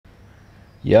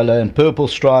Yellow and purple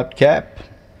striped cap.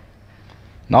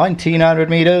 1900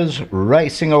 meters,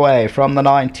 racing away from the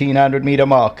 1900 meter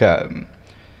marker.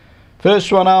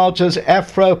 First one out is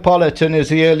AFROPOLITAN is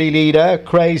the early leader.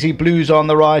 Crazy Blues on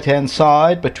the right hand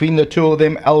side. Between the two of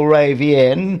them, El Rey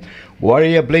Vien.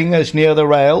 Warrior Bling is near the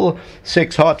rail.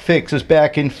 6 Hot Fix is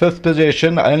back in 5th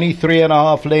position, only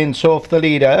 3.5 lengths off the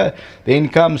leader. Then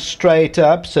comes Straight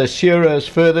Up, Sasura is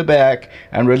further back,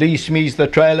 and Release Me's the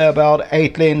trailer about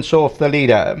 8 lengths off the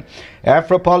leader.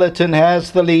 AFROPOLITAN has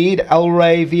the lead, El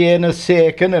Rey Vien is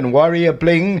second, and Warrior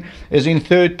Bling is in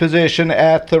 3rd position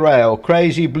at the rail.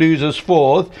 Crazy Blues is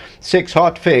 4th. 6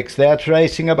 Hot Fix, that's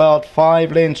racing about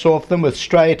 5 lengths off them with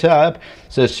Straight Up.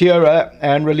 Sasura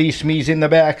and Release Me's in the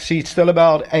back seat, still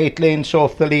about 8 lengths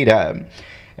off the leader.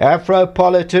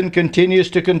 AFROPOLITAN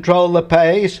continues to control the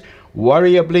pace.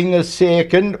 Warrior Bling is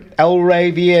second. El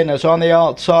Rey Vien is on the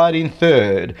outside in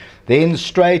 3rd. Then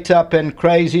Straight Up and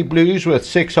Crazy Blues with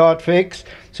 6 Hot Fix.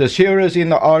 Sasura's in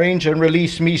the orange and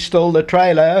Release Me still the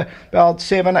trailer, about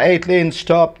 7-8 lengths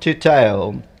top to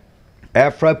tail.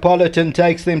 AFROPOLITAN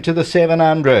takes them to the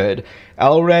 700.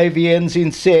 El Rey Vien's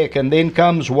in second. Then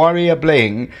comes Warrior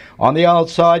Bling. On the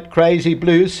outside, Crazy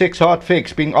Blues, 6 Hot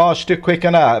Fix being asked to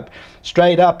quicken up.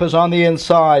 Straight Up is on the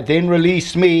inside. Then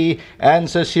Release Me and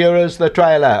Sasura's the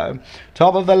trailer.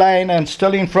 Top of the lane and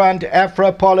still in front,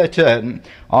 AFROPOLITAN.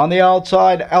 On the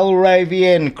outside, El Rey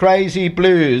Vien, Crazy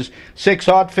Blues. 6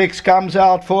 Hot Fix comes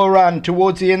out for a run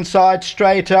towards the inside.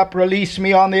 Straight Up, Release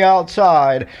Me on the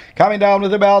outside. Coming down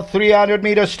with about 300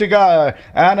 meters to go.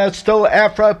 And it's still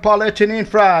AFROPOLITAN in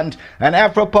front. And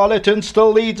AFROPOLITAN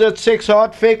still leads at 6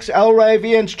 Hot Fix. El Rey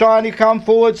Vien's trying to come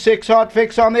forward. 6 Hot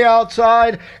Fix on the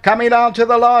outside. Coming down to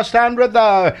the last 100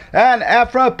 though. And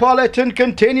AFROPOLITAN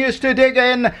continues to dig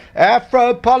in.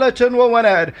 AFROPOLITAN will win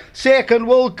it. Second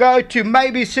will go to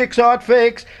maybe 6 Hot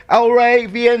Fix. El Rey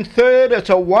Vien third. It's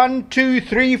a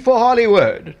 1-2-3 for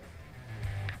Hollywood.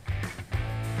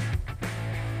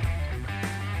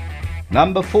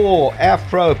 Number 4,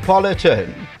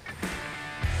 AFROPOLITAN.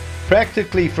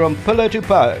 Practically from pillar to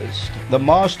post. The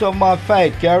Master of My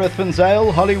Fate, Gareth Van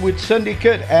Zyl, Hollywood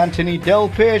Syndicate, Anthony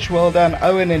Delpesh, well done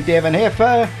Owen and Devon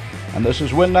Heffer. And this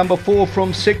is win number 4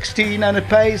 from 16 and it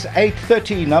pays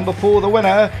 $8.30. Number 4 the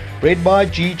winner, bred by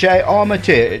GJ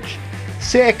Armitage.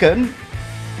 Second,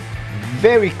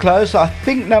 very close, I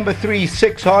think number 3,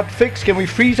 6 Hot Fix. Can we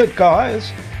freeze it,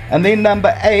 guys? And then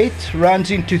number 8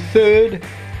 runs into 3rd.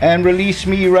 And Release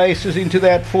Me races into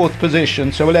that 4th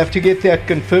position. So we'll have to get that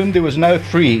confirmed. There was no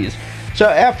freeze. So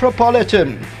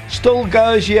AFROPOLITAN still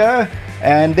goes here.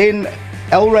 And then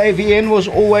El Rey Vien was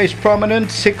always prominent.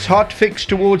 6 Hot Fix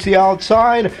towards the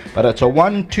outside. But it's a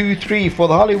 1-2-3 for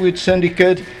the Hollywood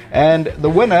Syndicate. And the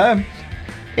winner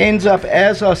ends up,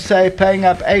 as I say, paying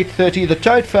up $8.30. The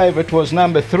tote favourite was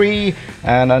number 3.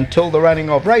 And until the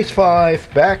running of race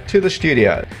 5, back to the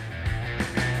studio.